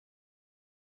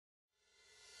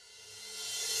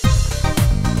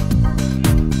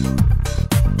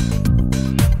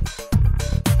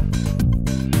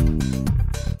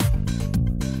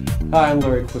Hi, I'm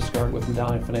Larry Quisgard with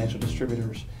Medallion Financial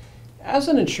Distributors. As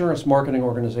an insurance marketing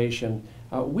organization,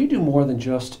 we do more than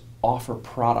just offer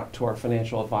product to our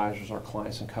financial advisors, our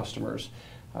clients, and customers.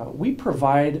 We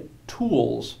provide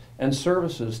tools and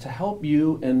services to help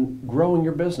you in growing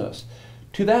your business.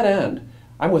 To that end,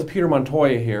 I'm with Peter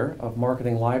Montoya here of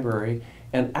Marketing Library,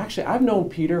 and actually I've known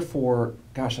Peter for,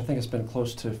 I think it's been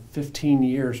close to 15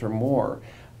 years or more.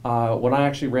 When I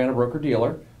actually ran a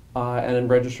broker-dealer and a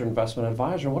registered investment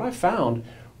advisor, what I found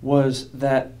was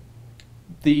that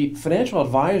the financial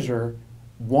advisor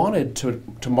wanted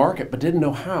to market but didn't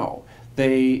know how.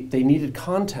 They needed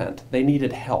content, they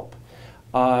needed help.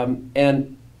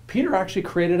 And Peter actually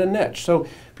created a niche. So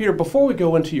Peter, before we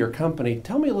go into your company,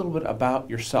 tell me a little bit about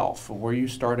yourself, where you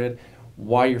started,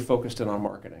 why you're focused in on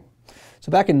marketing. So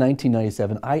back in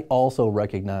 1997, I also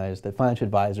recognized that financial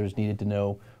advisors needed to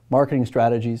know marketing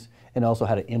strategies and also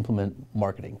how to implement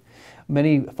marketing.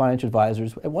 Many financial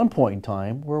advisors at one point in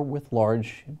time were with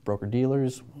large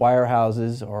broker-dealers,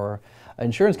 wirehouses, or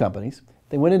insurance companies.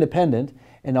 They went independent,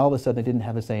 and all of a sudden they didn't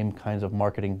have the same kinds of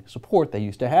marketing support they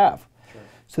used to have. Sure.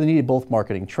 So they needed both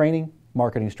marketing training,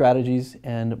 marketing strategies,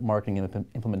 and marketing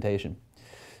implementation.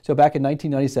 So back in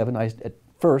 1997, I at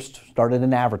first started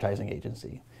an advertising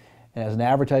agency. And as an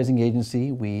advertising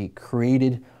agency, we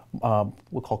created what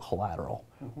we call collateral,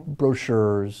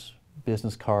 brochures,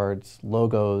 business cards,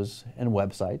 logos, and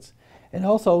websites, and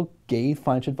also gave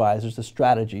financial advisors the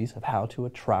strategies of how to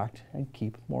attract and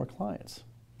keep more clients.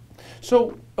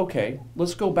 So, okay,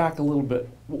 let's go back a little bit.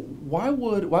 Why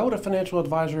would a financial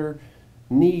advisor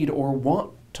need or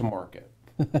want to market?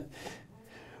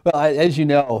 Well, as you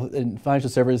know, in financial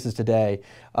services today,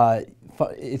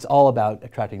 it's all about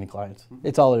attracting the clients.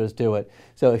 It's all there is to it.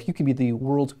 So if you can be the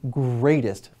world's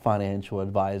greatest financial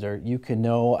advisor, you can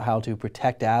know how to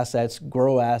protect assets,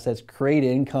 grow assets, create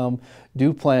income,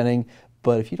 do planning,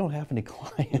 but if you don't have any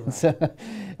clients,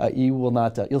 right. You will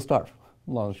not, you'll starve,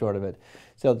 long and short of it.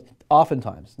 So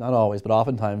oftentimes, not always, but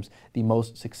oftentimes, the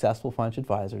most successful financial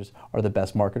advisors are the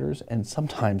best marketers, and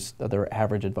sometimes they're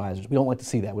average advisors. We don't like to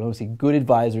see that. We don't see good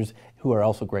advisors who are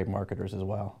also great marketers as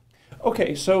well.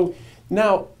 Okay, so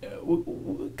now,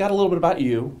 got a little bit about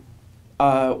you.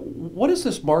 What is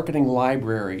this marketing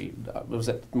library? Was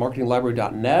it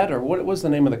marketinglibrary.net, or what was the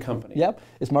name of the company? Yep,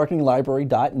 it's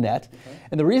marketinglibrary.net. Okay.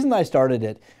 And the reason I started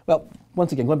it, well,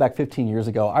 once again, going back 15 years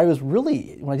ago, I was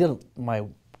really, when I did my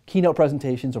keynote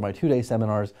presentations or my two-day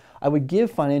seminars, I would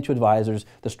give financial advisors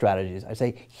the strategies. I'd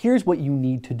say, here's what you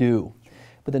need to do.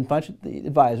 But then the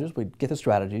advisors would get the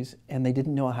strategies, and they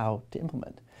didn't know how to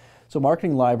implement. So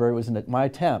Marketing Library was my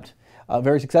attempt, a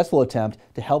very successful attempt,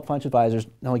 to help financial advisors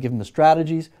not only give them the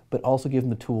strategies, but also give them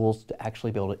the tools to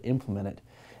actually be able to implement it.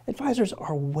 Advisors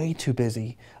are way too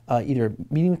busy, either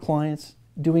meeting with clients,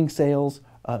 doing sales,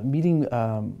 meeting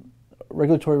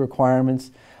regulatory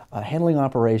requirements, handling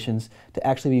operations, to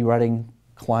actually be writing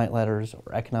client letters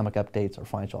or economic updates or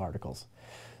financial articles.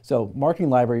 So Marketing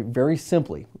Library, very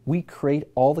simply, we create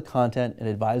all the content an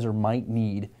advisor might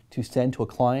need to send to a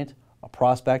client, a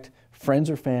prospect, friends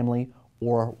or family,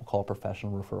 or what we'll call a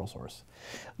professional referral source.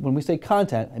 When we say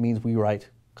content, that means we write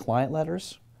client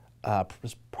letters,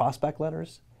 prospect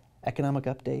letters, economic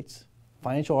updates,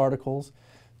 financial articles,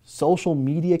 social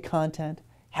media content,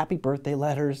 happy birthday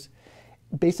letters,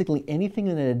 basically anything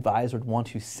that an advisor would want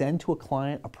to send to a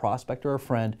client, a prospect, or a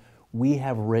friend, we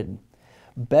have written.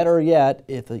 Better yet,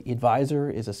 if the advisor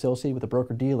is associated with a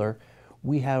broker-dealer,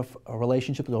 we have a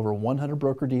relationship with over 100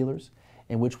 broker-dealers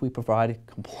in which we provide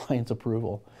compliance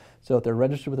approval. So if they're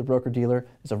registered with a broker-dealer,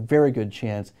 there's a very good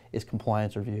chance it's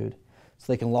compliance reviewed.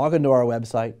 So they can log into our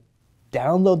website,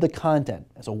 download the content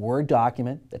as a Word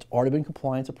document that's already been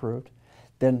compliance approved,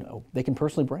 then they can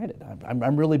personally brand it.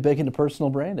 I'm really big into personal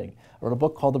branding. I wrote a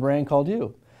book called The Brand Called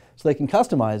You. So they can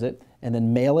customize it and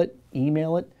then mail it,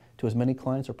 email it to as many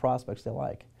clients or prospects they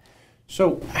like.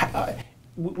 So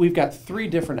we've got three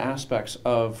different aspects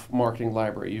of Marketing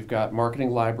Library. You've got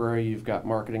Marketing Library, you've got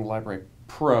Marketing Library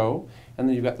Pro, and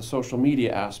then you've got the social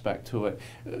media aspect to it.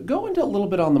 Go into a little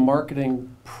bit on the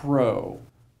Marketing Pro.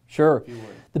 Sure.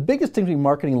 The biggest thing between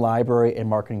Marketing Library and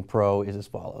Marketing Pro is as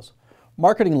follows.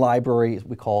 Marketing Library is what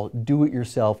we call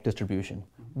do-it-yourself distribution.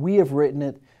 We have written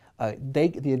it,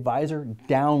 the advisor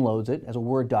downloads it as a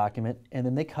Word document, and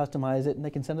then they customize it and they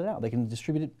can send it out. They can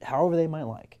distribute it however they might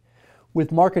like.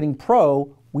 With Marketing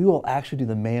Pro, we will actually do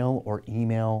the mail or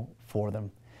email for them.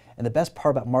 And the best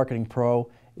part about Marketing Pro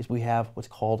is we have what's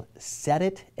called set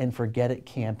it and forget it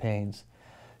campaigns.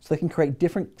 So they can create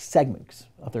different segments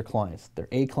of their clients. Their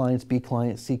A clients, B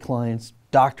clients, C clients,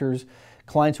 doctors,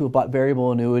 clients who have bought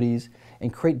variable annuities,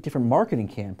 and create different marketing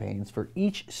campaigns for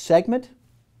each segment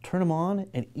turn them on,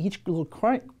 and each little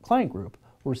client group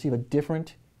will receive a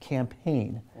different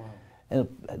campaign. Wow. And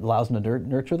it allows them to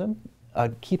nurture them,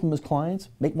 keep them as clients,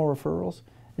 make more referrals,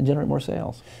 and generate more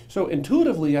sales. So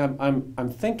intuitively,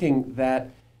 I'm thinking that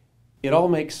it all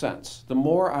makes sense. The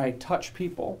more I touch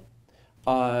people,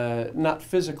 not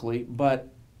physically, but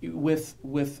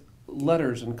with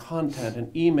letters and content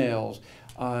and emails,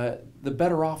 the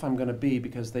better off I'm going to be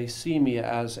because they see me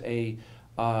as a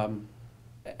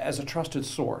trusted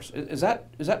source. Is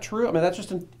that true? I mean, that's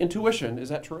just intuition. Is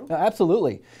that true?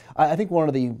 Absolutely. I think one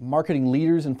of the marketing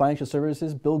leaders in financial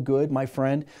services, Bill Good, my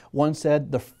friend, once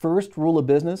said, the first rule of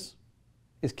business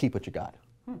is keep what you got.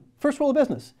 First rule of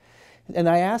business. And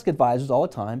I ask advisors all the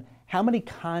time, how many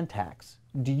contacts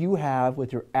do you have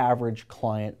with your average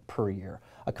client per year?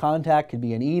 A contact could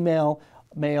be an email,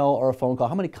 mail, or a phone call.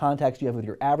 How many contacts do you have with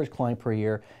your average client per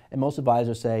year? And most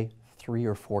advisors say 3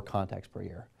 or 4 contacts per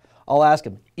year. I'll ask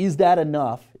them, is that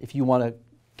enough if you want to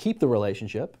keep the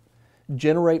relationship,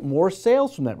 generate more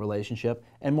sales from that relationship,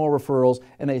 and more referrals?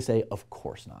 And they say, of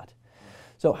course not.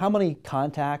 So how many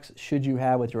contacts should you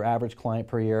have with your average client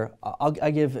per year?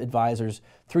 I give advisors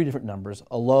 3 different numbers,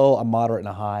 a low, a moderate, and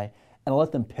a high, and I'll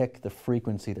let them pick the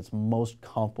frequency that's most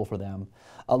comfortable for them.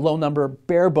 A low number,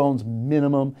 bare bones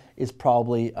minimum, is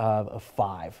probably a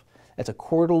 5. That's a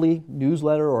quarterly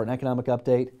newsletter or an economic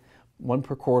update, 1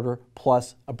 per quarter,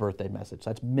 plus a birthday message.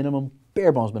 That's minimum,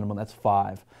 bare bones minimum, that's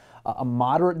 5. A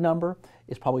moderate number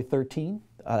is probably 13.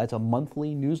 That's a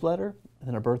monthly newsletter and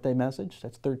then a birthday message,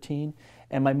 that's 13.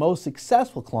 And my most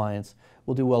successful clients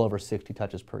will do well over 60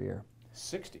 touches per year.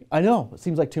 60? I know, it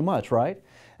seems like too much, right?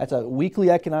 That's a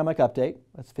weekly economic update,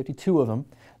 that's 52 of them,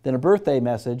 then a birthday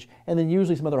message, and then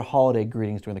usually some other holiday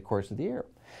greetings during the course of the year.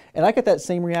 And I get that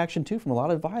same reaction too from a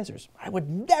lot of advisors. I would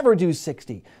never do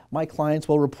 60. My clients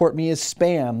will report me as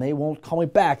spam. They won't call me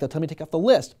back. They'll tell me to take off the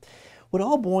list. What it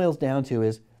all boils down to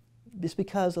is it's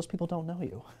because those people don't know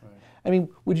you. Right. I mean,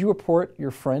 would you report your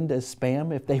friend as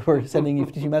spam if they were sending you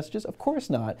 52 messages? Of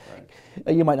course not.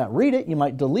 Right. You might not read it, you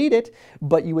might delete it,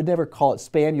 but you would never call it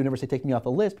spam. You would never say take me off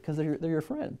the list because they're your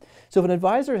friend. So if an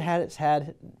advisor has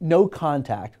had no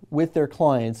contact with their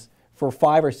clients for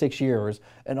 5 or 6 years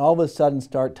and all of a sudden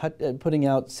start putting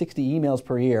out 60 emails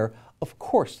per year, of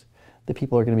course the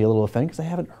people are going to be a little offended because they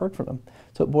haven't heard from them.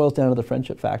 So it boils down to the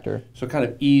friendship factor. So kind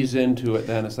of ease into it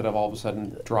then instead of all of a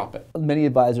sudden drop it. Many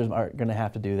advisors are going to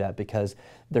have to do that because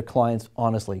their clients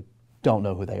honestly don't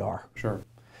know who they are. Sure.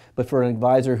 But for an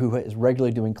advisor who is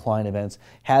regularly doing client events,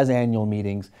 has annual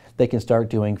meetings, they can start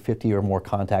doing 50 or more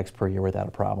contacts per year without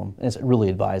a problem. And it's really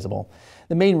advisable.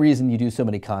 The main reason you do so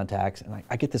many contacts, and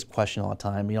I get this question all the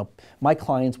time, my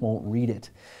clients won't read it.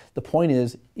 The point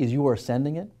is you are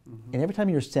sending it, and every time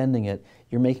you're sending it,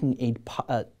 you're making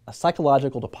a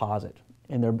psychological deposit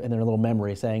in their little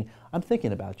memory saying, I'm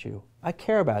thinking about you, I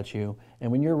care about you, and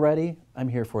when you're ready, I'm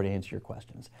here for you to answer your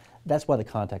questions. That's why the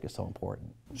contact is so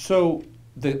important. So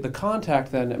the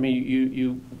contact then, I mean,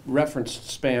 you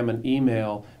referenced spam and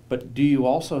email, but do you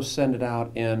also send it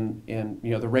out in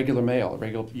the regular mail, the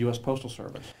regular U.S. Postal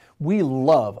Service? We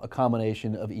love a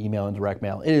combination of email and direct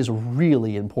mail. It is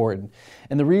really important.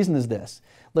 And the reason is this.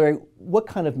 Larry, what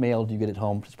kind of mail do you get at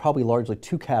home? It's probably largely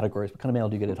 2 categories. What kind of mail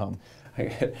do you get at home? I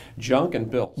get junk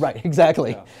and bills. Right,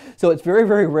 exactly. Yeah. So it's very,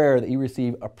 very rare that you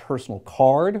receive a personal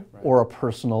card or a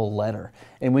personal letter.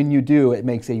 And when you do, it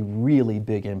makes a really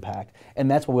big impact. And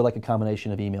that's why we like a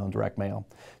combination of email and direct mail.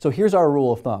 So here's our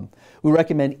rule of thumb. We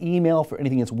recommend email for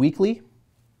anything that's weekly,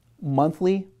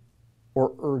 monthly,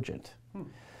 or urgent.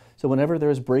 So whenever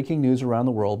there's breaking news around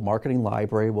the world, Marketing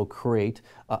Library will create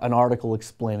an article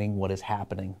explaining what is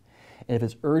happening. And if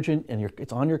it's urgent and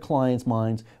it's on your clients'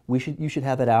 minds, you should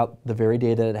have it out the very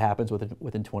day that it happens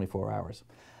within 24 hours.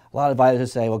 A lot of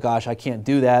advisors say, well, gosh, I can't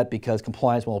do that because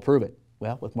compliance won't approve it.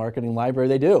 Well, with Marketing Library,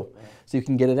 they do. So you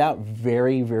can get it out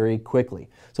very, very quickly.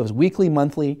 So if it's weekly,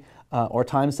 monthly, or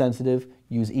time sensitive,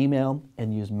 use email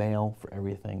and use mail for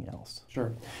everything else.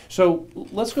 Sure. So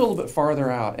let's go a little bit farther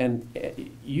out.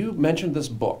 And you mentioned this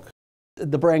book.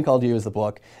 The Brand Called You is the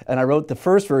book, and I wrote the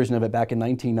first version of it back in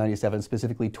 1997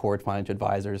 specifically toward financial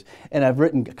advisors, and I've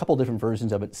written a couple different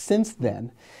versions of it since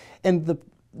then. And the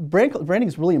branding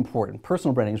is really important,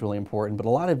 personal branding is really important, but a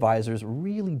lot of advisors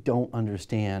really don't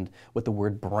understand what the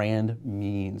word brand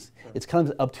means. Sure. It's kind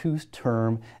of an obtuse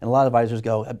term, and a lot of advisors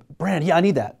go, brand, yeah, I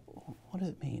need that. What does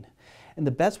it mean? And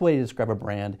the best way to describe a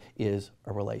brand is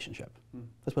a relationship.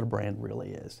 That's what a brand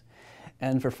really is.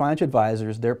 And for financial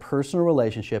advisors, their personal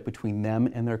relationship between them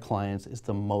and their clients is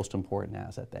the most important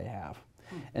asset they have.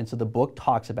 And so the book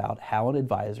talks about how an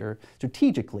advisor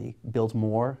strategically builds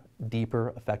more,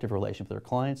 deeper, effective relations with their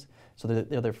clients, so that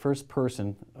they're the first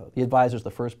person, the advisor is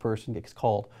the first person gets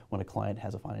called when a client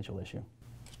has a financial issue.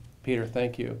 Peter,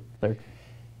 thank you. Larry?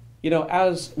 You know,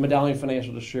 as Medallion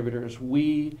Financial Distributors,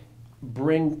 we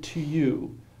bring to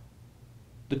you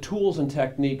the tools and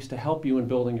techniques to help you in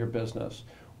building your business.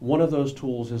 One of those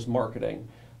tools is marketing.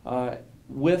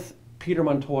 With Peter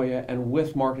Montoya and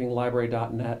with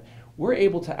marketinglibrary.net, we're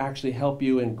able to actually help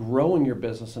you in growing your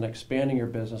business and expanding your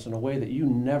business in a way that you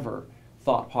never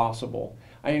thought possible.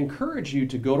 I encourage you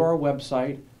to go to our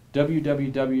website,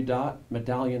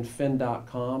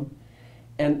 www.medallionfin.com,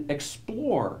 and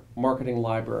explore Marketing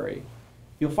Library.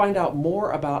 You'll find out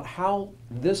more about how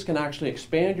this can actually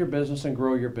expand your business and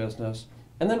grow your business,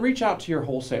 and then reach out to your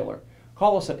wholesaler.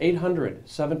 Call us at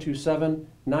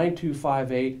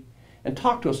 800-727-9258 and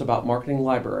talk to us about Marketing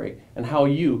Library and how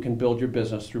you can build your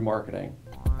business through marketing.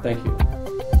 Thank you.